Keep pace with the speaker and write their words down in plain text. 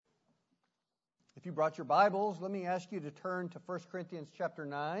If you brought your Bibles, let me ask you to turn to 1 Corinthians chapter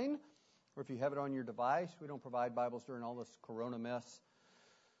 9, or if you have it on your device. We don't provide Bibles during all this corona mess,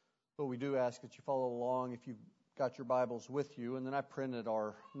 but we do ask that you follow along if you've got your Bibles with you. And then I printed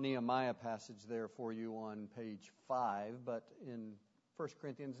our Nehemiah passage there for you on page 5, but in 1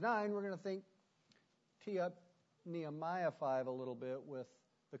 Corinthians 9, we're going to tee up Nehemiah 5 a little bit with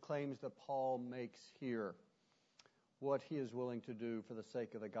the claims that Paul makes here, what he is willing to do for the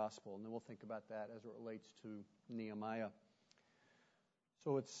sake of the gospel. And then we'll think about that as it relates to Nehemiah.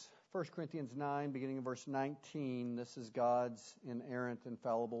 So it's 1 Corinthians 9, beginning in verse 19. This is God's inerrant,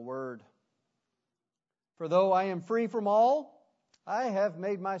 infallible word. For though I am free from all, I have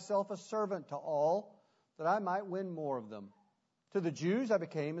made myself a servant to all, that I might win more of them. To the Jews I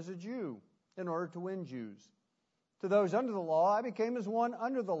became as a Jew, in order to win Jews. To those under the law I became as one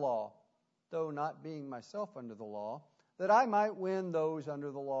under the law, though not being myself under the law, that I might win those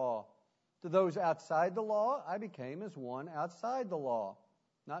under the law. To those outside the law, I became as one outside the law,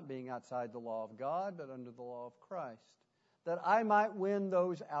 not being outside the law of God, but under the law of Christ, that I might win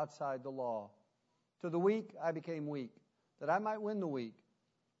those outside the law. To the weak, I became weak, that I might win the weak.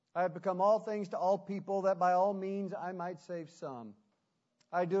 I have become all things to all people, that by all means I might save some.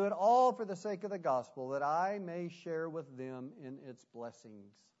 I do it all for the sake of the gospel, that I may share with them in its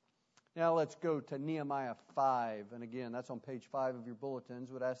blessings. Now let's go to Nehemiah 5. And again, that's on page 5 of your bulletins.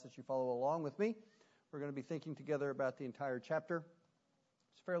 I would ask that you follow along with me. We're going to be thinking together about the entire chapter.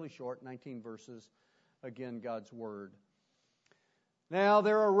 It's fairly short, 19 verses. Again, God's Word. Now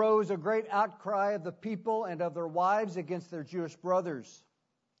there arose a great outcry of the people and of their wives against their Jewish brothers.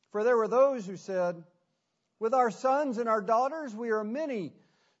 For there were those who said, with our sons and our daughters we are many,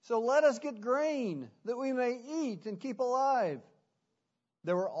 so let us get grain, that we may eat and keep alive.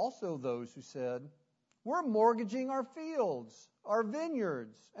 There were also those who said, we're mortgaging our fields, our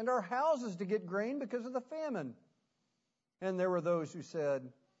vineyards, and our houses to get grain because of the famine. And there were those who said,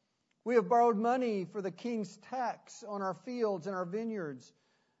 we have borrowed money for the king's tax on our fields and our vineyards.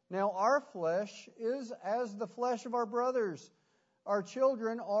 Now our flesh is as the flesh of our brothers. Our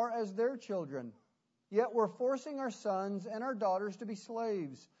children are as their children. Yet we're forcing our sons and our daughters to be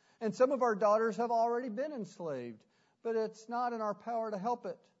slaves. And some of our daughters have already been enslaved. But it's not in our power to help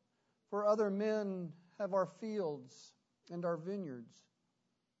it, for other men have our fields and our vineyards.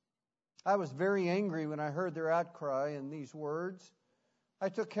 I was very angry when I heard their outcry and these words. I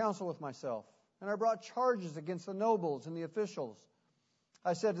took counsel with myself, and I brought charges against the nobles and the officials.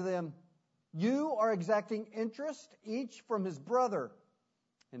 I said to them, you are exacting interest, each from his brother.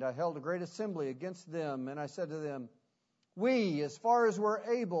 And I held a great assembly against them, and I said to them, we, as far as we're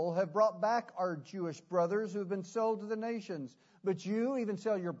able, have brought back our Jewish brothers who have been sold to the nations. But you even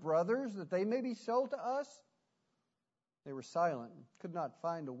sell your brothers that they may be sold to us? They were silent, could not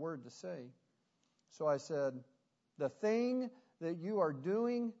find a word to say. So I said, the thing that you are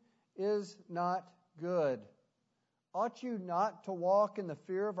doing is not good. Ought you not to walk in the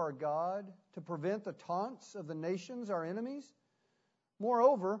fear of our God, to prevent the taunts of the nations, our enemies?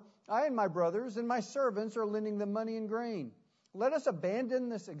 Moreover, I and my brothers and my servants are lending them money and grain. Let us abandon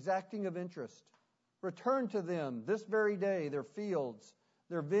this exacting of interest. Return to them this very day their fields,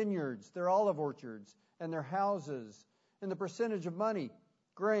 their vineyards, their olive orchards, and their houses, and the percentage of money,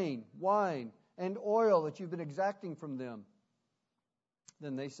 grain, wine, and oil that you've been exacting from them.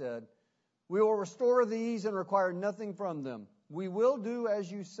 Then they said, we will restore these and require nothing from them. We will do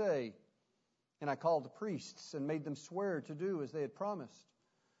as you say. And I called the priests and made them swear to do as they had promised.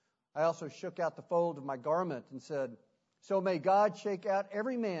 I also shook out the fold of my garment and said, so may God shake out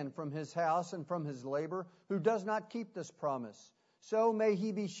every man from his house and from his labor who does not keep this promise. So may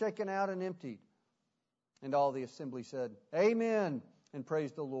he be shaken out and emptied. And all the assembly said, amen, and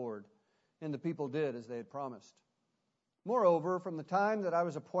praised the Lord. And the people did as they had promised. Moreover, from the time that I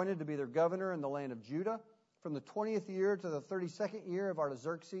was appointed to be their governor in the land of Judah, from the 20th year to the 32nd year of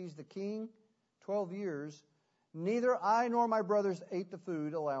Artaxerxes the king, 12 years, neither I nor my brothers ate the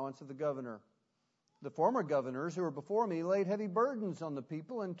food allowance of the governor. The former governors who were before me laid heavy burdens on the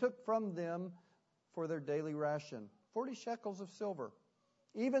people and took from them for their daily ration 40 shekels of silver.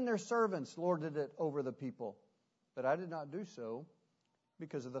 Even their servants lorded it over the people. But I did not do so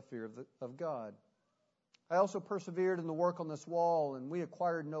because of the fear of God. I also persevered in the work on this wall, and we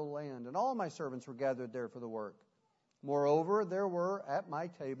acquired no land, and all my servants were gathered there for the work. Moreover, there were at my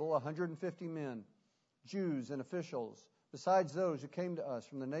table 150 men, Jews and officials, besides those who came to us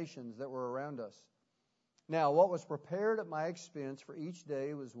from the nations that were around us. Now, what was prepared at my expense for each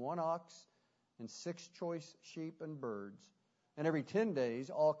day was 1 ox and 6 choice sheep and birds, and every 10 days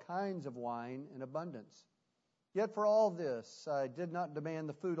all kinds of wine in abundance. Yet for all this I did not demand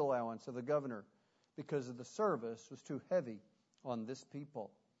the food allowance of the governor, because of the service was too heavy on this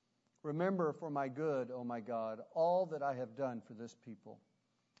people. Remember for my good, O my God, all that I have done for this people.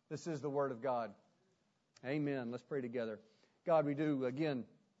 This is the word of God. Amen. Let's pray together. God, we do, again,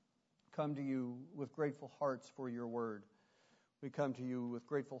 come to you with grateful hearts for your word. We come to you with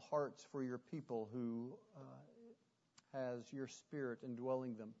grateful hearts for your people who has your Spirit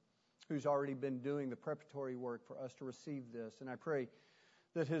indwelling them, who's already been doing the preparatory work for us to receive this. And I pray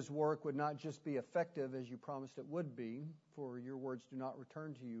that his work would not just be effective as you promised it would be, for your words do not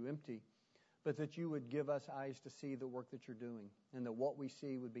return to you empty, but that you would give us eyes to see the work that you're doing, and that what we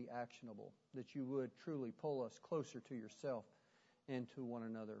see would be actionable, that you would truly pull us closer to yourself and to one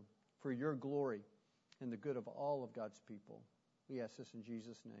another for your glory and the good of all of God's people. We ask this in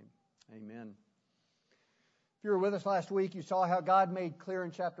Jesus' name. Amen. If you were with us last week, you saw how God made clear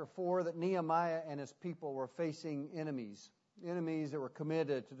in chapter 4 that Nehemiah and his people were facing enemies that were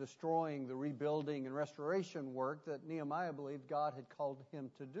committed to destroying the rebuilding and restoration work that Nehemiah believed God had called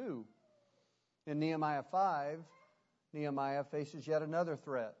him to do. In Nehemiah 5, Nehemiah faces yet another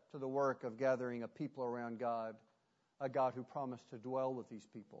threat to the work of gathering a people around God, a God who promised to dwell with these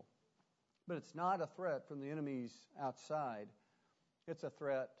people. But it's not a threat from the enemies outside. It's a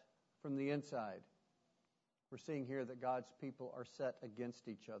threat from the inside. We're seeing here that God's people are set against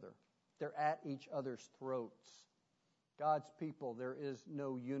each other. They're at each other's throats. God's people, there is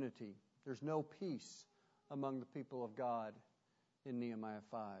no unity. There's no peace among the people of God in Nehemiah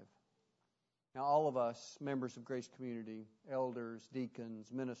 5. Now, all of us, members of Grace Community, elders,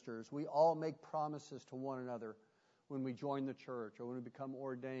 deacons, ministers, we all make promises to one another when we join the church or when we become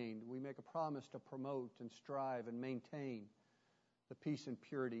ordained. We make a promise to promote and strive and maintain the peace and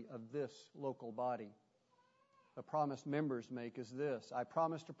purity of this local body. The promise members make is this: I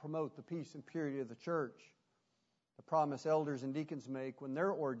promise to promote the peace and purity of the church. The promise elders and deacons make when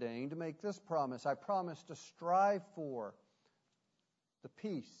they're ordained make this promise: I promise to strive for the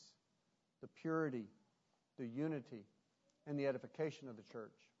peace, the purity, the unity, and the edification of the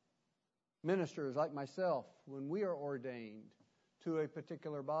church. Ministers like myself, when we are ordained to a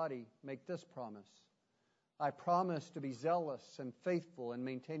particular body, make this promise: I promise to be zealous and faithful in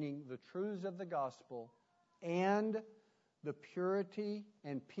maintaining the truths of the gospel and the purity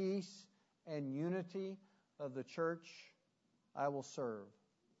and peace and unity of the church I will serve.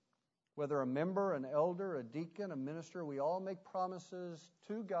 Whether a member, an elder, a deacon, a minister, we all make promises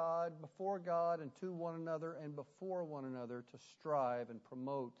to God, before God, and to one another and before one another to strive and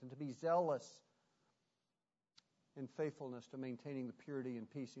promote and to be zealous in faithfulness to maintaining the purity and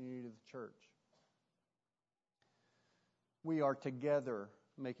peace and unity of the church. We are together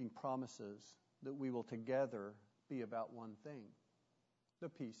making promises that we will together be about one thing: the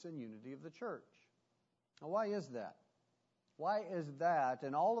peace and unity of the church. Now, why is that? Why is that?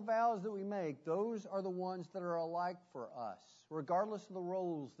 And all the vows that we make, those are the ones that are alike for us, regardless of the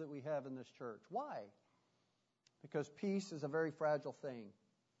roles that we have in this church. Why? Because peace is a very fragile thing.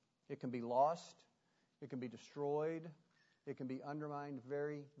 It can be lost. It can be destroyed. It can be undermined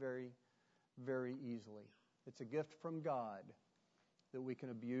very, very, very easily. It's a gift from God that we can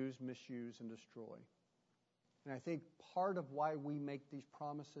abuse, misuse, and destroy. And I think part of why we make these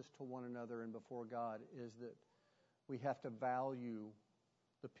promises to one another and before God is that we have to value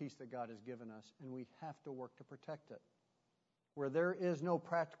the peace that God has given us, and we have to work to protect it. Where there is no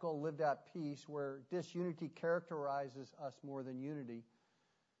practical lived-out peace, where disunity characterizes us more than unity,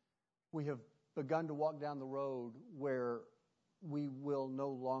 we have begun to walk down the road where we will no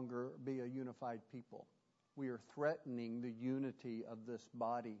longer be a unified people. We are threatening the unity of this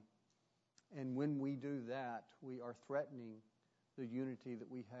body. And when we do that, we are threatening the unity that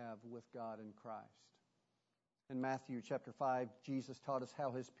we have with God in Christ. In Matthew chapter 5, Jesus taught us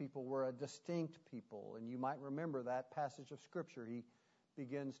how his people were a distinct people. And you might remember that passage of Scripture. He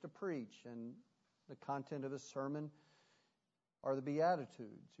begins to preach, and the content of his sermon are the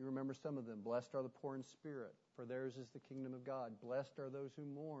Beatitudes. You remember some of them. Blessed are the poor in spirit, for theirs is the kingdom of God. Blessed are those who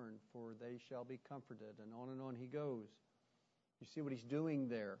mourn, for they shall be comforted. And on he goes. You see what he's doing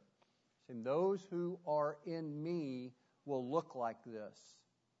there. Saying, those who are in me will look like this.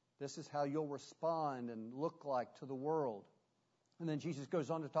 This is how you'll respond and look like to the world. And then Jesus goes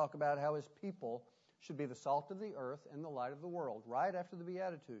on to talk about how his people should be the salt of the earth and the light of the world, right after the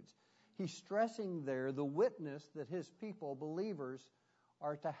Beatitudes. He's stressing there the witness that his people, believers,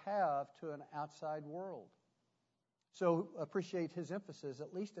 are to have to an outside world. So appreciate his emphasis,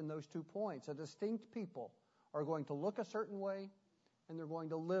 at least in those 2 points. A distinct people are going to look a certain way, and they're going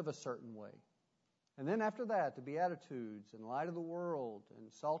to live a certain way. And then after that, the Beatitudes and light of the world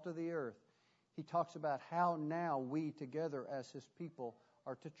and salt of the earth, he talks about how now we together as his people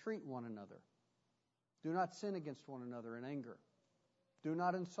are to treat one another. Do not sin against one another in anger. Do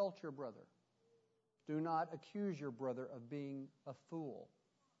not insult your brother. Do not accuse your brother of being a fool.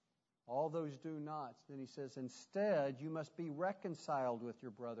 All those do nots. Then he says, instead, you must be reconciled with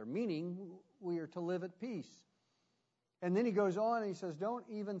your brother, meaning we are to live at peace. And then he goes on and he says, don't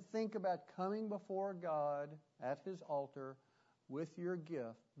even think about coming before God at His altar with your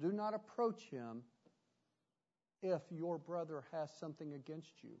gift. Do not approach Him if your brother has something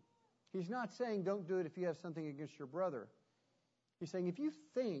against you. He's not saying don't do it if you have something against your brother. He's saying if you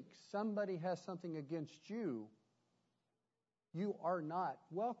think somebody has something against you, you are not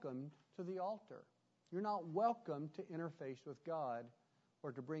welcomed to the altar. You're not welcome to interface with God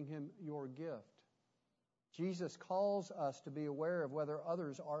or to bring Him your gift. Jesus calls us to be aware of whether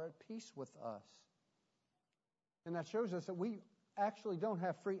others are at peace with us. And that shows us that we actually don't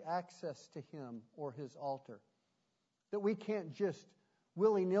have free access to Him or His altar. That we can't just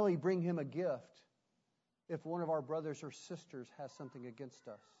willy-nilly bring Him a gift if one of our brothers or sisters has something against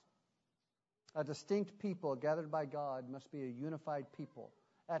us. A distinct people gathered by God must be a unified people,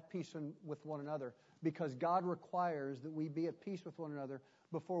 at peace with one another, because God requires that we be at peace with one another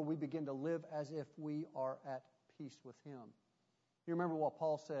before we begin to live as if we are at peace with Him. You remember what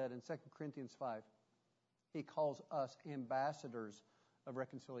Paul said in 2 Corinthians 5. He calls us ambassadors of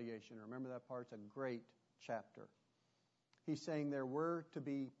reconciliation. Remember that part? It's a great chapter. He's saying there we're to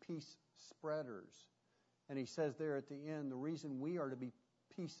be peace spreaders. And he says there at the end, the reason we are to be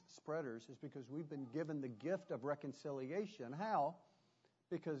peace spreaders is because we've been given the gift of reconciliation. How?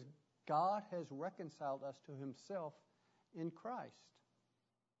 Because God has reconciled us to Himself in Christ.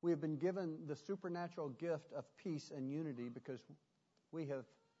 We have been given the supernatural gift of peace and unity because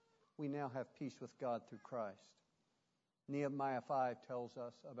we now have peace with God through Christ. Nehemiah 5 tells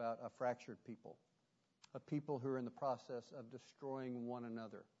us about a fractured people, a people who are in the process of destroying one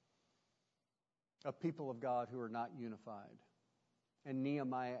another, a people of God who are not unified. And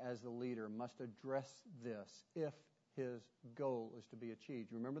Nehemiah, as the leader, must address this if his goal is to be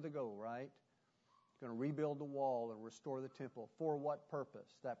achieved. You remember the goal, right? He's going to rebuild the wall and restore the temple. For what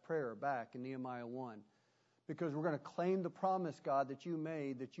purpose? That prayer back in Nehemiah 1. Because we're going to claim the promise, God, that you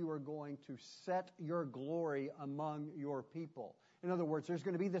made, that you are going to set your glory among your people. In other words, there's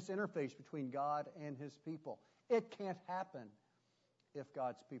going to be this interface between God and His people. It can't happen if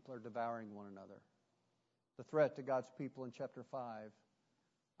God's people are devouring one another. The threat to God's people in chapter 5,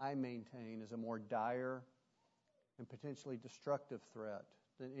 I maintain, is a more dire and potentially destructive threat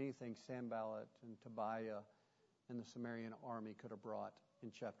than anything Sanballat and Tobiah and the Samaritan army could have brought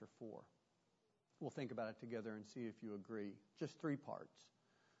in chapter 4. We'll think about it together and see if you agree. Just 3 parts.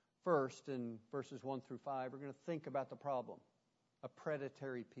 First, in verses 1 through 5, we're going to think about the problem. A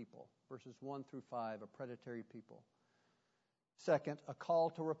predatory people. Verses 1 through 5, a predatory people. Second, a call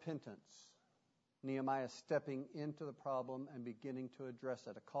to repentance. Nehemiah stepping into the problem and beginning to address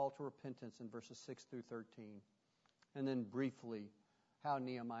it. A call to repentance in verses 6 through 13. And then briefly, how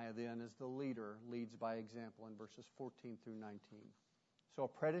Nehemiah then, as the leader, leads by example in verses 14 through 19. So a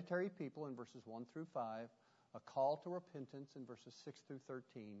predatory people in verses 1 through 5, a call to repentance in verses 6 through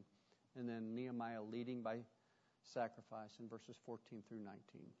 13, and then Nehemiah leading by sacrifice in verses 14 through 19.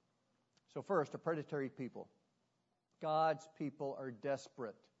 So first, a predatory people. God's people are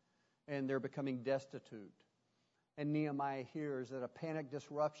desperate, and they're becoming destitute. And Nehemiah hears that a panic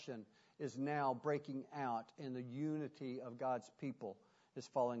disruption is now breaking out, and the unity of God's people is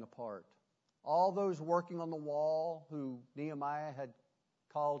falling apart. All those working on the wall who Nehemiah had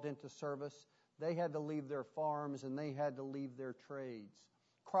called into service, they had to leave their farms and they had to leave their trades.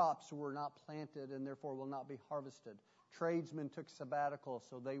 Crops were not planted and therefore will not be harvested. Tradesmen took sabbatical,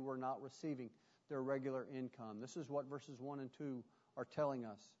 so they were not receiving their regular income. This is what verses 1 and 2 are telling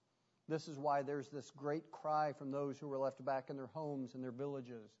us. This is why there's this great cry from those who were left back in their homes and their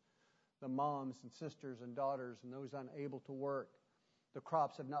villages, the moms and sisters and daughters and those unable to work. The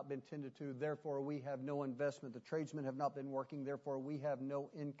crops have not been tended to, therefore we have no investment. The tradesmen have not been working, therefore we have no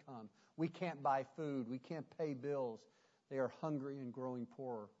income. We can't buy food. We can't pay bills. They are hungry and growing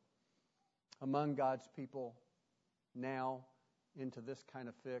poorer. Among God's people now into this kind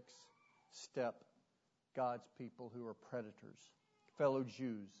of fix step God's people who are predators, fellow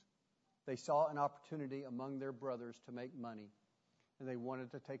Jews. They saw an opportunity among their brothers to make money, and they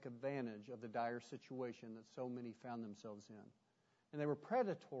wanted to take advantage of the dire situation that so many found themselves in. And they were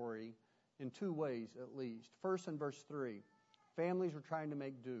predatory in 2 ways at least. First, in verse 3, families were trying to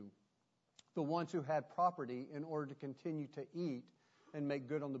make do. The ones who had property, in order to continue to eat and make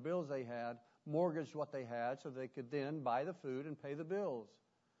good on the bills they had, mortgaged what they had so they could then buy the food and pay the bills.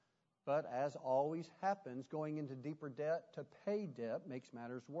 But as always happens, going into deeper debt to pay debt makes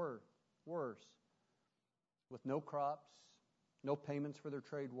matters worse. with no crops, no payments for their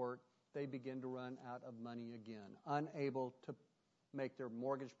trade work, they begin to run out of money again, unable to make their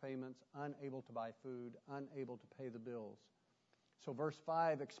mortgage payments, unable to buy food, unable to pay the bills. So verse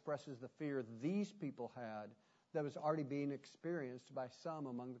 5 expresses the fear these people had that was already being experienced by some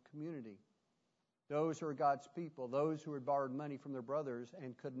among the community. Those who are God's people, those who had borrowed money from their brothers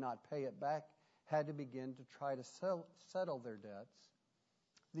and could not pay it back, had to begin to try to settle their debts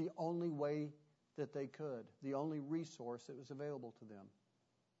the only way that they could, the only resource that was available to them.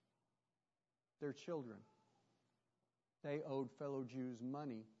 Their children. They owed fellow Jews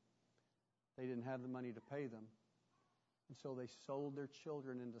money. They didn't have the money to pay them. And so they sold their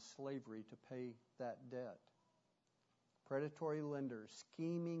children into slavery to pay that debt. Predatory lenders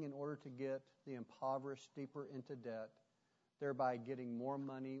scheming in order to get the impoverished deeper into debt, thereby getting more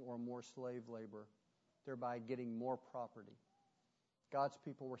money or more slave labor, thereby getting more property. God's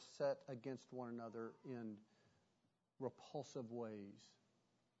people were set against one another in repulsive ways.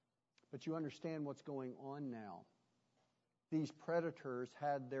 But you understand what's going on now. These predators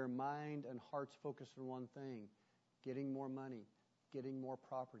had their mind and hearts focused on one thing: getting more money, getting more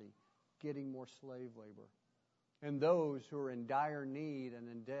property, getting more slave labor. And those who were in dire need and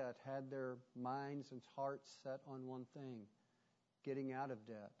in debt had their minds and hearts set on one thing: getting out of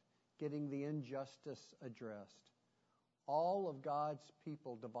debt, getting the injustice addressed. All of God's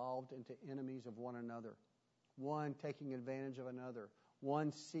people devolved into enemies of one another, one taking advantage of another,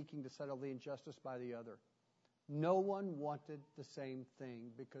 one seeking to settle the injustice by the other. No one wanted the same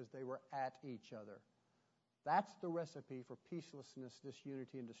thing because they were at each other. That's the recipe for peacelessness,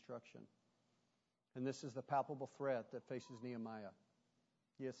 disunity, and destruction. And this is the palpable threat that faces Nehemiah.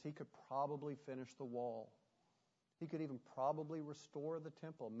 Yes, he could probably finish the wall. He could even probably restore the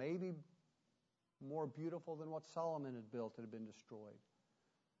temple, maybe more beautiful than what Solomon had built that had been destroyed.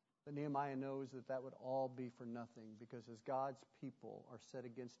 But Nehemiah knows that that would all be for nothing, because as God's people are set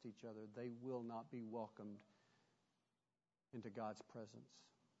against each other, they will not be welcomed into God's presence.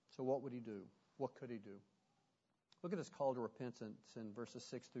 So what would he do? What could he do? Look at his call to repentance in verses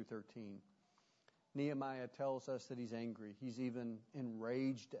 6 through 13. Nehemiah tells us that he's angry. He's even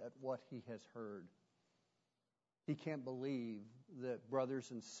enraged at what he has heard. He can't believe that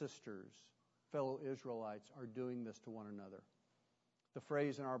brothers and sisters, fellow Israelites, are doing this to one another. The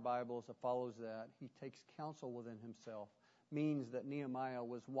phrase in our Bibles that follows that, he takes counsel within himself, means that Nehemiah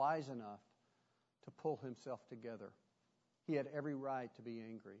was wise enough to pull himself together. He had every right to be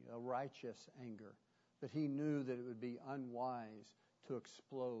angry, a righteous anger, but he knew that it would be unwise to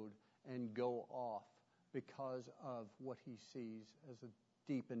explode and go off because of what he sees as the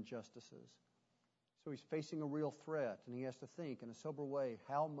deep injustices. So he's facing a real threat, and he has to think in a sober way,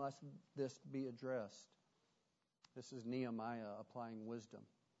 how must this be addressed? This is Nehemiah applying wisdom.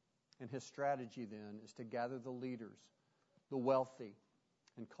 And his strategy then is to gather the leaders, the wealthy,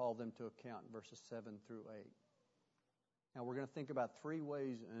 and call them to account, verses 7 through 8. Now we're going to think about three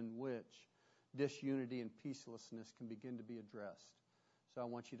ways in which disunity and peacelessness can begin to be addressed. So I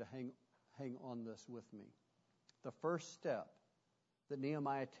want you to hang on this with me. The first step that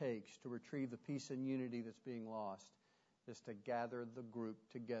Nehemiah takes to retrieve the peace and unity that's being lost is to gather the group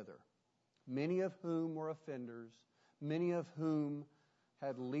together, many of whom were offenders, many of whom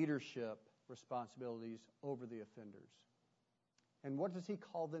had leadership responsibilities over the offenders. And what does he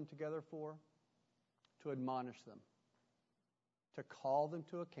call them together for? To admonish them, to call them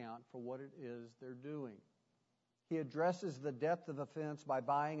to account for what it is they're doing. He addresses the depth of offense by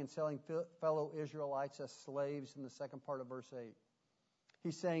buying and selling fellow Israelites as slaves in the second part of verse 8.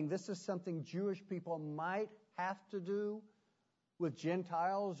 He's saying this is something Jewish people might have to do with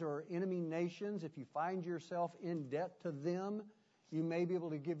Gentiles or enemy nations. If you find yourself in debt to them, you may be able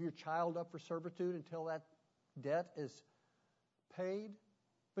to give your child up for servitude until that debt is paid.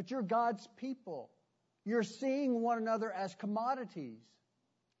 But you're God's people. You're seeing one another as commodities.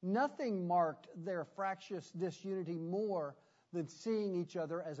 Nothing marked their fractious disunity more than seeing each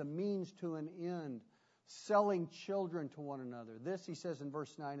other as a means to an end, selling children to one another. This, he says in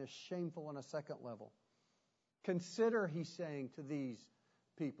verse 9, is shameful on a second level. Consider, he's saying to these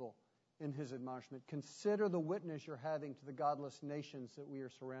people in his admonishment, consider the witness you're having to the godless nations that we are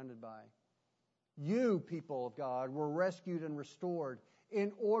surrounded by. You, people of God, were rescued and restored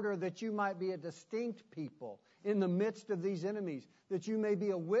in order that you might be a distinct people in the midst of these enemies, that you may be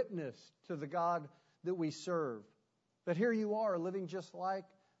a witness to the God that we serve. But here you are, living just like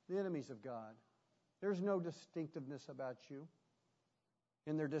the enemies of God. There's no distinctiveness about you.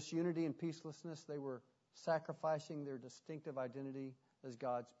 In their disunity and peacelessness, they were sacrificing their distinctive identity as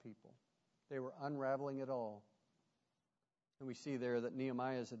God's people. They were unraveling it all. And we see there that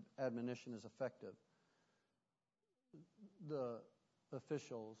Nehemiah's admonition is effective. the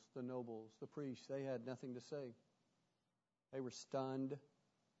officials, the nobles, the priests, they had nothing to say. They were stunned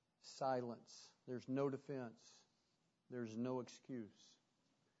silence. There's no defense. There's no excuse.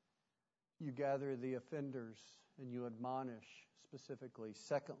 You gather the offenders and you admonish specifically.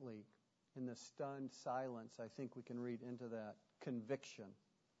 Secondly, in the stunned silence, I think we can read into that conviction,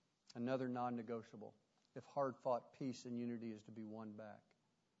 another non-negotiable, if hard-fought peace and unity is to be won back.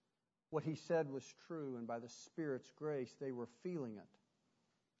 What he said was true, and by the Spirit's grace, they were feeling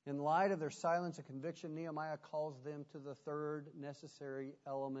it. In light of their silence and conviction, Nehemiah calls them to the third necessary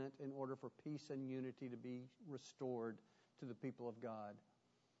element in order for peace and unity to be restored to the people of God.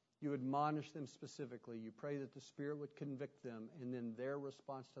 You admonish them specifically. You pray that the Spirit would convict them, and then their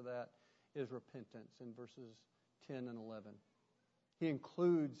response to that is repentance in verses 10 and 11. He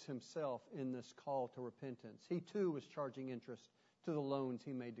includes himself in this call to repentance. He too was charging interest to the loans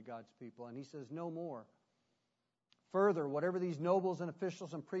he made to God's people, and he says, no more. Further, whatever these nobles and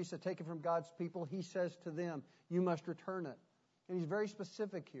officials and priests have taken from God's people, he says to them, you must return it. And he's very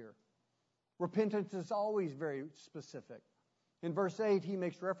specific here. Repentance is always very specific. In verse 8, he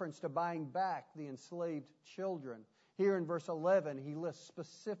makes reference to buying back the enslaved children. Here in verse 11, he lists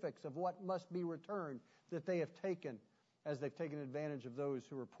specifics of what must be returned that they have taken as they've taken advantage of those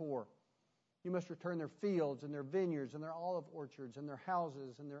who are poor. You must return their fields and their vineyards and their olive orchards and their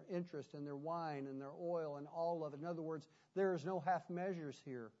houses and their interest and their wine and their oil and all of it. In other words, there is no half measures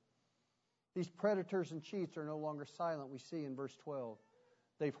here. These predators and cheats are no longer silent, we see in verse 12.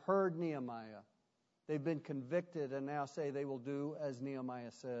 They've heard Nehemiah. They've been convicted and now say they will do as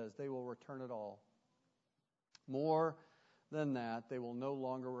Nehemiah says. They will return it all. More than that, they will no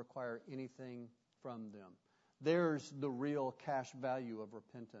longer require anything from them. There's the real cash value of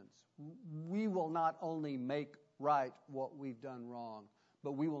repentance. We will not only make right what we've done wrong,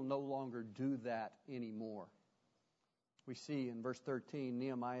 but we will no longer do that anymore. We see in verse 13,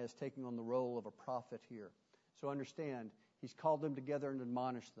 Nehemiah is taking on the role of a prophet here. So understand, he's called them together and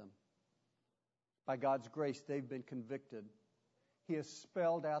admonished them. By God's grace, they've been convicted. He has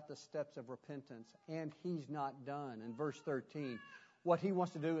spelled out the steps of repentance, and he's not done. In verse 13, what he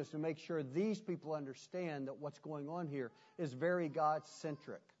wants to do is to make sure these people understand that what's going on here is very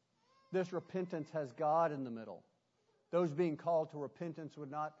God-centric. This repentance has God in the middle. Those being called to repentance would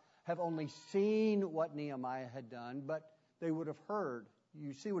not have only seen what Nehemiah had done, but they would have heard.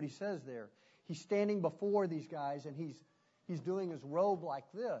 You see what he says there. He's standing before these guys, and he's doing his robe like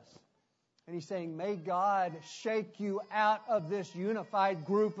this. And he's saying, may God shake you out of this unified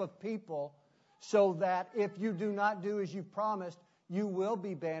group of people so that if you do not do as you've promised, you will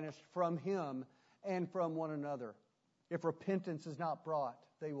be banished from him and from one another. If repentance is not brought,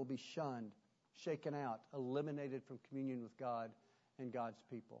 they will be shunned, shaken out, eliminated from communion with God and God's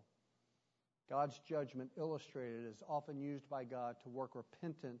people. God's judgment illustrated is often used by God to work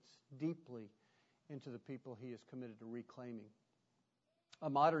repentance deeply into the people he is committed to reclaiming. A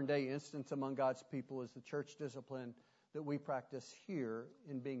modern-day instance among God's people is the church discipline that we practice here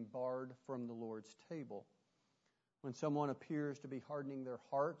in being barred from the Lord's table. When someone appears to be hardening their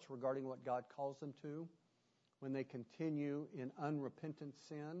hearts regarding what God calls them to, when they continue in unrepentant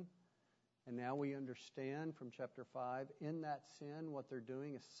sin, and now we understand from chapter 5, in that sin, what they're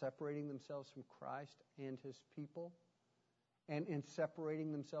doing is separating themselves from Christ and his people. And in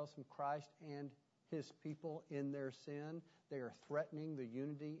separating themselves from Christ and his people in their sin, they are threatening the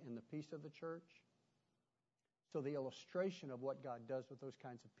unity and the peace of the church. So the illustration of what God does with those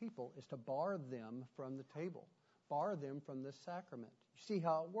kinds of people is to bar them from the table, bar them from this sacrament. You see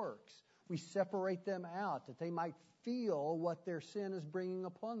how it works. We separate them out that they might feel what their sin is bringing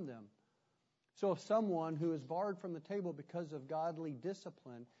upon them. So if someone who is barred from the table because of godly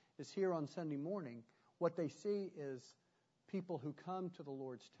discipline is here on Sunday morning, what they see is people who come to the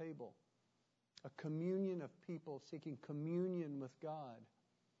Lord's table, a communion of people seeking communion with God.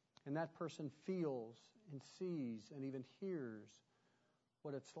 And that person feels and sees and even hears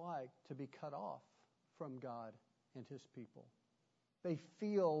what it's like to be cut off from God and his people. They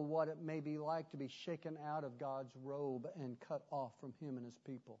feel what it may be like to be shaken out of God's robe and cut off from him and his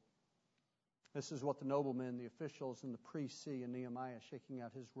people. This is what the noblemen, the officials, and the priests see in Nehemiah shaking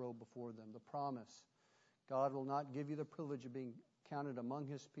out his robe before them. The promise, God will not give you the privilege of being counted among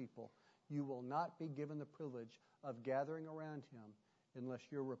his people. You will not be given the privilege of gathering around him unless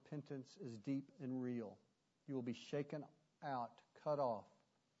your repentance is deep and real. You will be shaken out, cut off.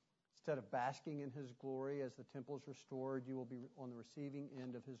 Instead of basking in his glory as the temple is restored, you will be on the receiving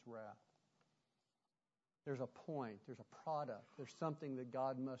end of his wrath. There's a point, there's a product, there's something that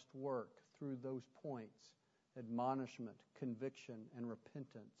God must work through those points: admonishment, conviction, and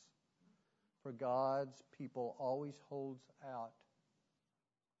repentance. For God's people always holds out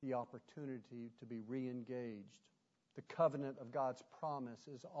the opportunity to be re-engaged. The covenant of God's promise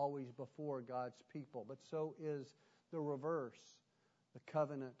is always before God's people, but so is the reverse, the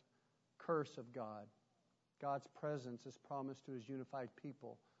covenant curse of God. God's presence is promised to His unified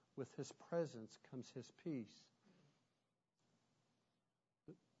people. With His presence comes His peace.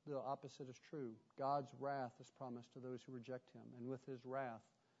 The opposite is true. God's wrath is promised to those who reject Him, and with His wrath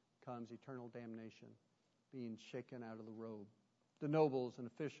comes eternal damnation, being shaken out of the robe. The nobles and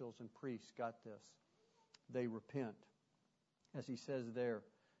officials and priests got this. They repent, as he says there,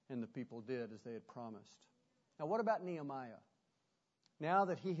 and the people did as they had promised. Now, what about Nehemiah? Now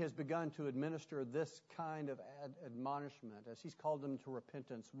that he has begun to administer this kind of admonishment, as he's called them to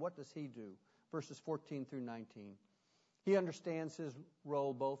repentance, what does he do? Verses 14 through 19. He understands his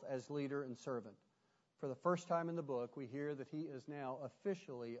role both as leader and servant. For the first time in the book, we hear that he is now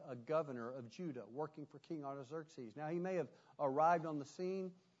officially a governor of Judah, working for King Artaxerxes. Now, he may have arrived on the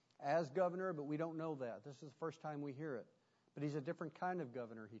scene as governor, but we don't know that. This is the first time we hear it. But he's a different kind of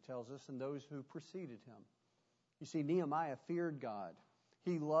governor, he tells us, than those who preceded him. You see, Nehemiah feared God.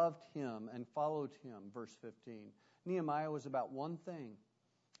 He loved Him and followed Him, verse 15. Nehemiah was about one thing,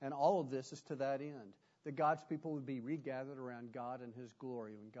 and all of this is to that end, that God's people would be regathered around God and His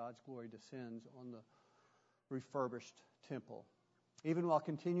glory when God's glory descends on the refurbished temple. Even while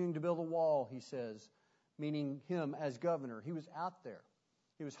continuing to build a wall, he says, meaning him as governor, he was out there.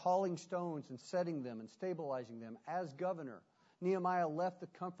 He was hauling stones and setting them and stabilizing them as governor. Nehemiah left the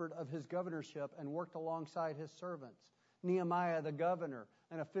comfort of his governorship and worked alongside his servants. Nehemiah, the governor,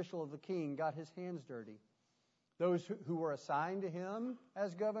 an official of the king, got his hands dirty. Those who were assigned to him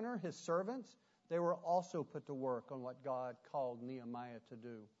as governor, his servants, they were also put to work on what God called Nehemiah to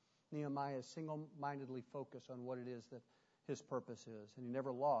do. Nehemiah single-mindedly focused on what it is that his purpose is, and he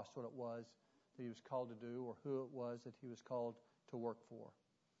never lost what it was that he was called to do or who it was that he was called to work for.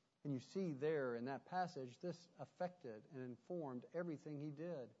 And you see there in that passage, this affected and informed everything he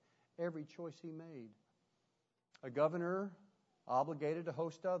did, every choice he made. A governor obligated to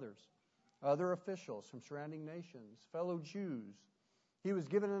host others, other officials from surrounding nations, fellow Jews. He was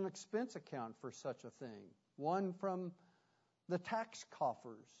given an expense account for such a thing, one from the tax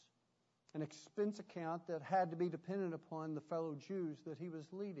coffers, an expense account that had to be dependent upon the fellow Jews that he was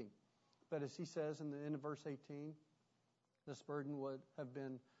leading. But as he says in the end of verse 18, this burden would have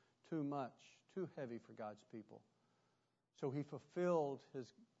been too much, too heavy for God's people. So he fulfilled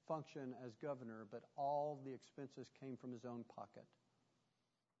his function as governor, but all the expenses came from his own pocket.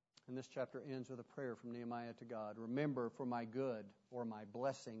 And this chapter ends with a prayer from Nehemiah to God. Remember for my good or my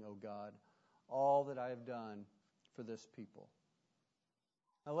blessing, O God, all that I have done for this people.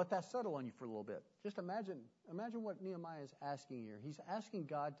 Now let that settle on you for a little bit. Just imagine what Nehemiah is asking here. He's asking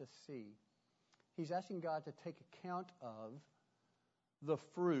God to see. He's asking God to take account of the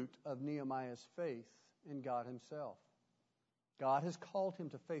fruit of Nehemiah's faith in God Himself. God has called him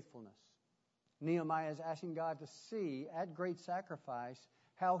to faithfulness. Nehemiah is asking God to see at great sacrifice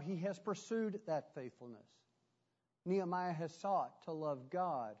how he has pursued that faithfulness. Nehemiah has sought to love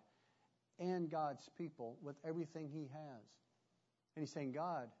God and God's people with everything he has. And he's saying,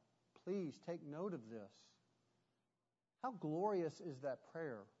 God, please take note of this. How glorious is that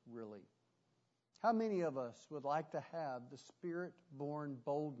prayer, really? How many of us would like to have the Spirit-born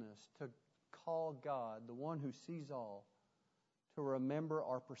boldness to call God, the one who sees all, to remember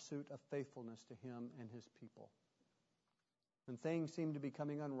our pursuit of faithfulness to Him and His people? When things seem to be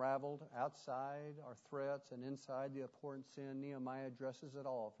coming unraveled outside our threats and inside the abhorrent sin, Nehemiah addresses it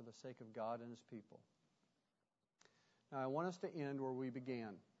all for the sake of God and His people. Now, I want us to end where we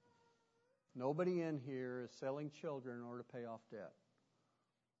began. Nobody in here is selling children in order to pay off debt.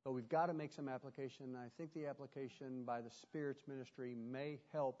 But we've got to make some application, and I think the application by the Spirit's ministry may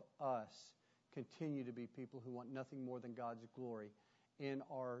help us continue to be people who want nothing more than God's glory in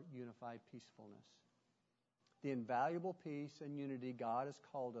our unified peacefulness. The invaluable peace and unity God has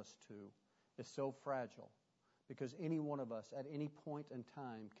called us to is so fragile because any one of us at any point in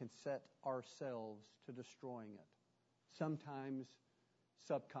time can set ourselves to destroying it, sometimes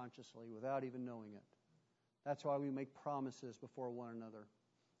subconsciously without even knowing it. That's why we make promises before one another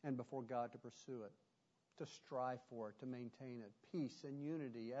and before God to pursue it, to strive for it, to maintain it. Peace and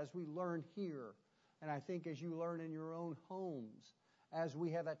unity as we learn here, and I think as you learn in your own homes, as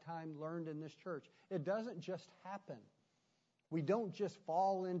we have at times learned in this church. It doesn't just happen. We don't just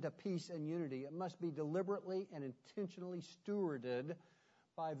fall into peace and unity. It must be deliberately and intentionally stewarded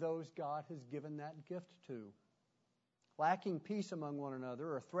by those God has given that gift to. Lacking peace among one another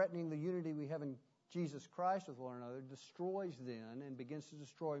or threatening the unity we have in Jesus Christ with one another destroys then and begins to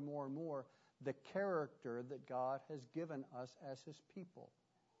destroy more and more the character that God has given us as His people.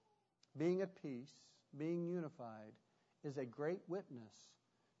 Being at peace, being unified, is a great witness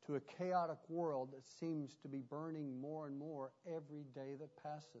to a chaotic world that seems to be burning more and more every day that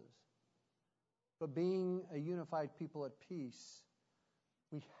passes. But being a unified people at peace,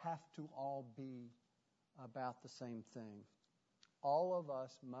 we have to all be about the same thing. All of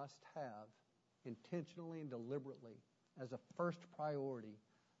us must have, intentionally and deliberately, as a first priority,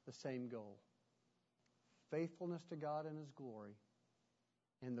 the same goal. Faithfulness to God and His glory,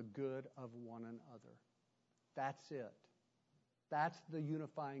 and the good of one another. That's it. That's the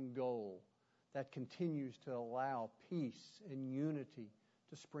unifying goal that continues to allow peace and unity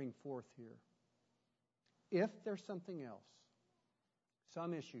to spring forth here. If there's something else,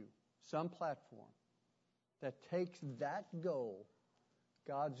 some issue, some platform, that takes that goal,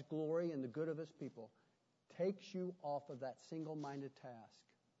 God's glory and the good of His people, takes you off of that single-minded task,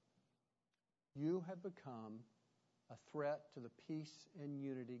 you have become a threat to the peace and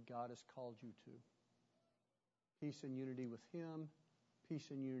unity God has called you to. Peace and unity with Him, peace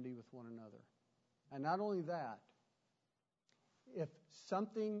and unity with one another. And not only that, if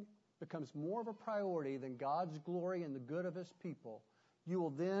something becomes more of a priority than God's glory and the good of His people, you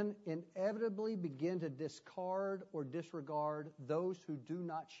will then inevitably begin to discard or disregard those who do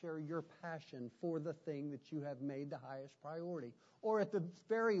not share your passion for the thing that you have made the highest priority. Or at the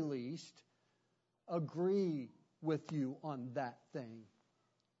very least, agree with you on that thing,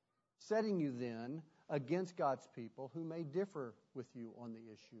 setting you then against God's people who may differ with you on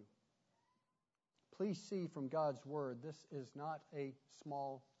the issue. Please see from God's Word, this is not a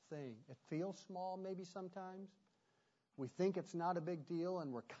small thing. It feels small maybe sometimes. We think it's not a big deal,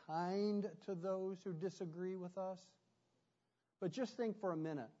 and we're kind to those who disagree with us. But just think for a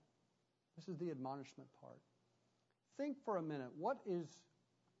minute. This is the admonishment part. Think for a minute. What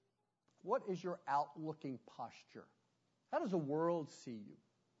is your outlooking posture? How does the world see you?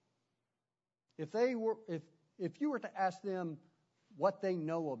 If you were to ask them what they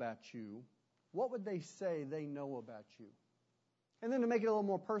know about you, what would they say they know about you? And then to make it a little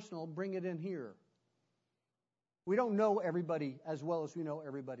more personal, bring it in here. We don't know everybody as well as we know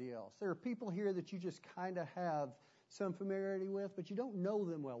everybody else. There are people here that you just kind of have some familiarity with, but you don't know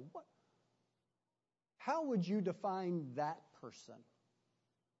them well. How would you define that person?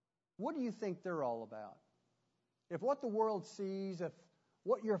 What do you think they're all about? If what the world sees, if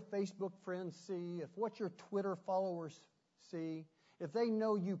what your Facebook friends see, if what your Twitter followers see, if they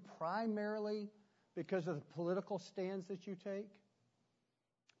know you primarily because of the political stands that you take,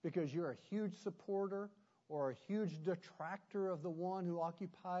 because you're a huge supporter or a huge detractor of the one who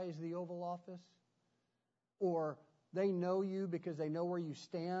occupies the Oval Office, or they know you because they know where you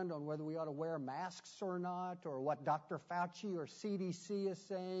stand on whether we ought to wear masks or not, or what Dr. Fauci or CDC is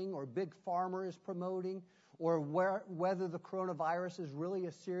saying, or Big Pharma is promoting, or whether the coronavirus is really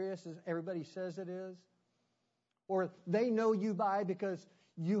as serious as everybody says it is. Or they know you by because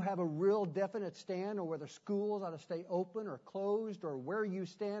you have a real definite stand on whether schools ought to stay open or closed, or where you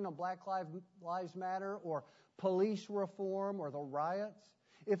stand on Black Lives Matter, or police reform, or the riots.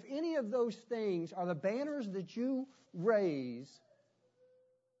 If any of those things are the banners that you raise,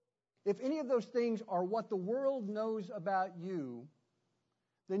 if any of those things are what the world knows about you,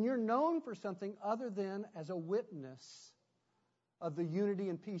 then you're known for something other than as a witness of the unity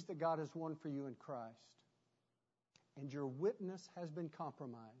and peace that God has won for you in Christ. And your witness has been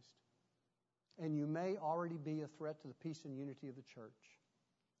compromised. And you may already be a threat to the peace and unity of the church.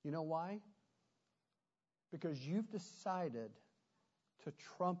 You know why? Because you've decided to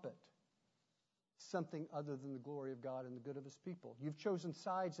trumpet something other than the glory of God and the good of His people. You've chosen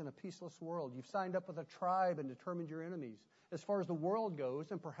sides in a peaceless world. You've signed up with a tribe and determined your enemies. As far as the world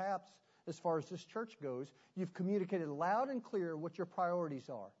goes, and perhaps as far as this church goes, you've communicated loud and clear what your priorities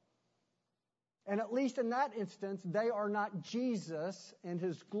are. And at least in that instance, they are not Jesus and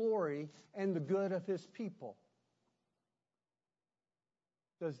His glory and the good of His people.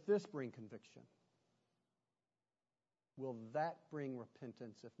 Does this bring conviction? Will that bring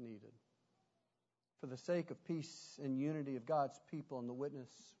repentance if needed? For the sake of peace and unity of God's people and the witness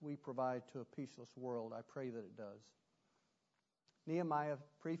we provide to a peaceless world, I pray that it does. Nehemiah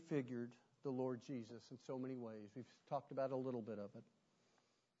prefigured the Lord Jesus in so many ways. We've talked about a little bit of it.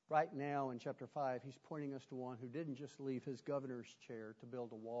 Right now in chapter 5, he's pointing us to one who didn't just leave his governor's chair to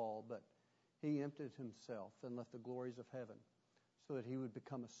build a wall, but he emptied himself and left the glories of heaven so that he would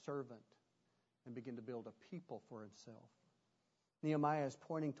become a servant and begin to build a people for himself. Nehemiah is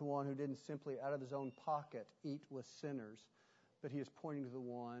pointing to one who didn't simply out of his own pocket eat with sinners, but he is pointing to the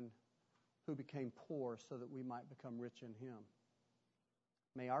one who became poor so that we might become rich in him.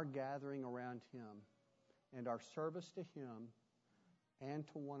 May our gathering around Him and our service to Him and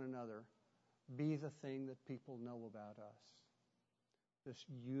to one another be the thing that people know about us. This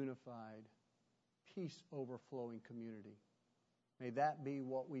unified, peace-overflowing community. May that be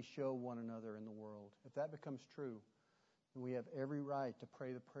what we show one another in the world. If that becomes true, then we have every right to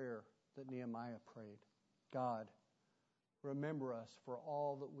pray the prayer that Nehemiah prayed. God, remember us for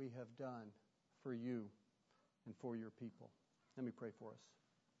all that we have done for you and for your people. Let me pray for us.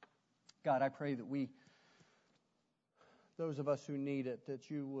 God, I pray that those of us who need it, that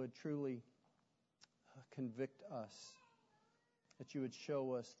you would truly convict us, that you would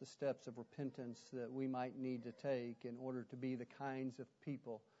show us the steps of repentance that we might need to take in order to be the kinds of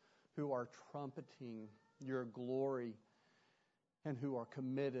people who are trumpeting your glory and who are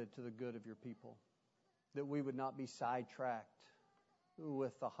committed to the good of your people. That we would not be sidetracked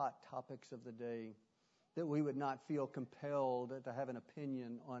with the hot topics of the day. That we would not feel compelled to have an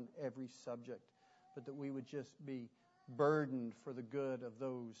opinion on every subject, but that we would just be burdened for the good of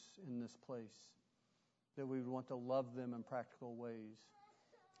those in this place. That we would want to love them in practical ways,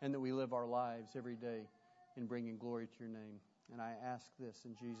 and that we live our lives every day in bringing glory to your name. And I ask this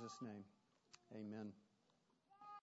in Jesus' name. Amen.